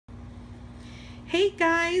Hey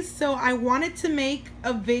guys, so I wanted to make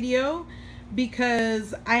a video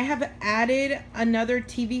because I have added another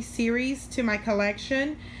TV series to my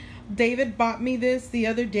collection. David bought me this the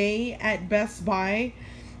other day at Best Buy,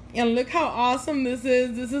 and look how awesome this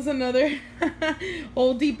is. This is another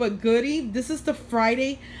oldie but goodie. This is the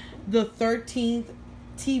Friday the 13th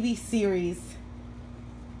TV series.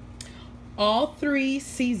 All 3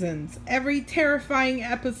 seasons, every terrifying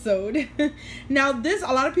episode. Now this, a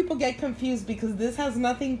lot of people get confused because this has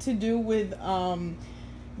nothing to do with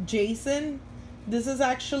Jason. This is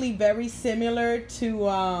actually very similar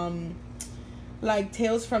to like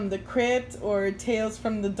Tales from the Crypt or Tales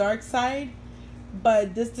from the Dark Side,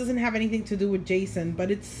 but this doesn't have anything to do with Jason, but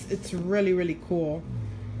it's really, really cool.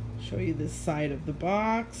 Show you this side of the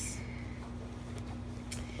box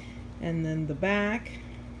and then the back.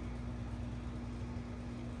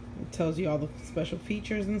 It tells you all the special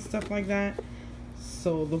features and stuff like that.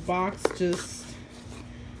 So the box just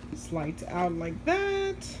slides out like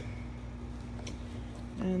that.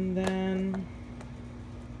 And then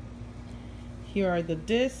here are the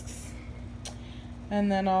discs.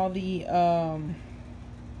 And then all the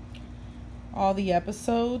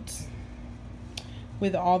episodes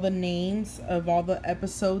with all the names of all the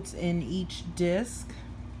episodes in each disc.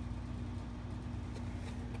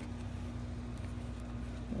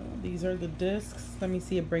 These are the discs. Let me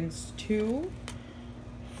see. It brings 2,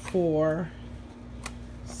 4,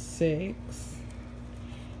 6,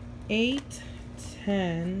 8,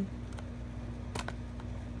 10,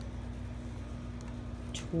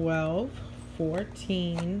 12,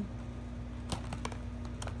 14.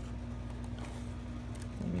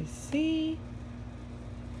 Let me see.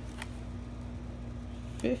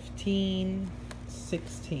 15,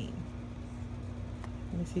 16.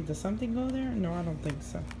 Let me see. Does something go there? No, I don't think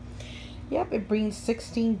so. Yep, it brings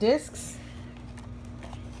 16 discs.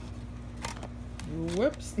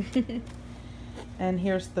 Whoops. And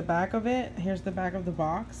here's the back of it. Here's the back of the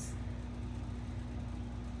box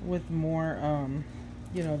with more,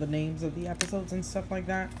 you know, the names of the episodes and stuff like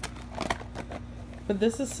that. But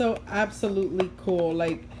this is so absolutely cool.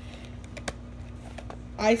 Like,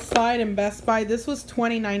 I saw it in Best Buy. This was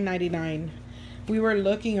 $29.99. We were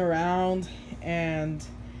looking around and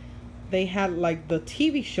they had like the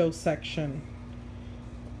TV show section.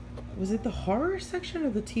 Was it the horror section or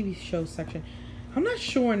the TV show section? I'm not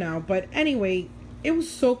sure now, but anyway, it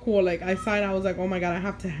was so cool. Like, I saw it, I was like, oh my god, I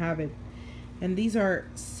have to have it. And these are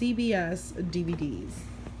CBS DVDs.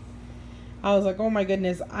 I was like, oh my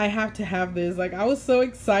goodness, I have to have this. Like, I was so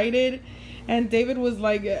excited. And David was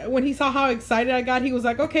like, when he saw how excited I got, he was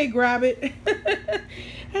like, okay, grab it.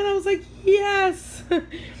 And I was like, yes.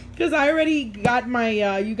 Because I already got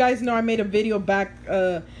my, you guys know I made a video back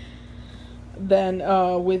then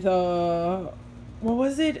with, what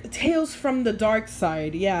was it? Tales from the Dark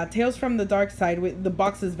Side. Yeah, Tales from the Dark Side. With the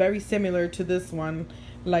box is very similar to this one,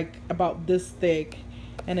 like about this thick.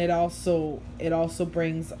 And it also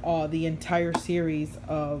brings the entire series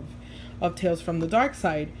of Tales from the Dark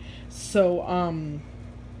Side. So,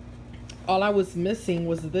 all I was missing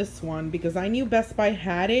was this one because I knew Best Buy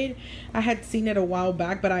had it. I had seen it a while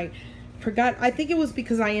back, but I forgot. I think it was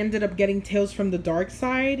because I ended up getting Tales from the Dark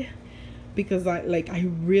Side because I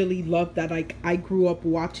really loved that. Like, I grew up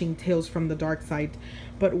watching Tales from the Dark Side.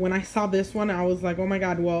 But when I saw this one, I was like, oh my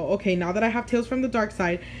god, well, okay, now that I have Tales from the Dark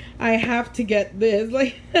Side, I have to get this.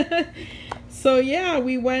 Like, so yeah,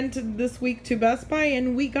 we went this week to Best Buy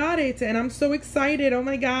and we got it, and I'm so excited. Oh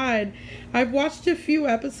my god. I've watched a few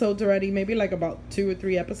episodes already, maybe like about 2 or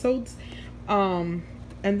 3 episodes. And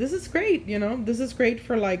this is great, you know. This is great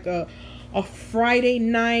for like a Friday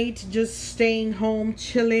night, just staying home,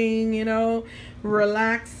 chilling, you know,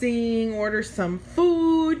 relaxing, order some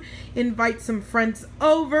food, invite some friends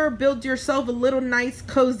over, build yourself a little nice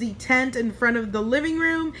cozy tent in front of the living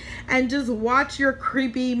room, and just watch your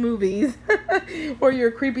creepy movies or your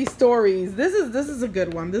creepy stories. This is a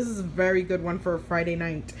good one. This is a very good one for a Friday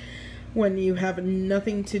night when you have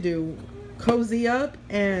nothing to do. Cozy up,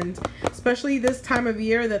 and especially this time of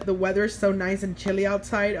year that the weather's so nice and chilly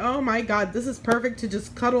outside. Oh my god, this is perfect to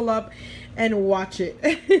just cuddle up and watch it.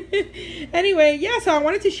 Anyway, yeah, so I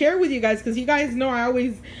wanted to share with you guys because you guys know I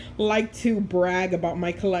always like to brag about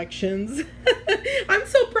my collections. I'm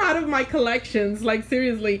so proud of my collections. Like,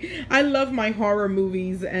 seriously, I love my horror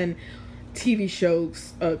movies and TV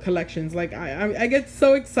shows collections. Like, I get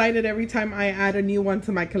so excited every time I add a new one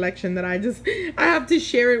to my collection that I have to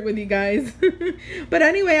share it with you guys. But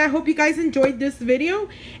anyway, I hope you guys enjoyed this video,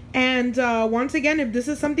 and once again, if this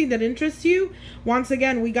is something that interests you, once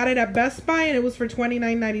again, we got it at Best Buy and it was for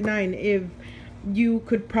 $29.99. If you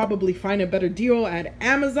could probably find a better deal at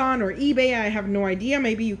Amazon or eBay. I have no idea.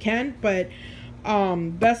 Maybe you can, but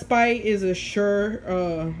Best Buy is a sure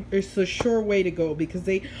way to go, because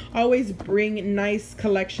they always bring nice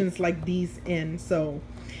collections like these in. So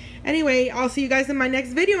anyway, I'll see you guys in my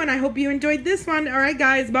next video, and I hope you enjoyed this one. All right,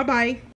 guys, bye bye.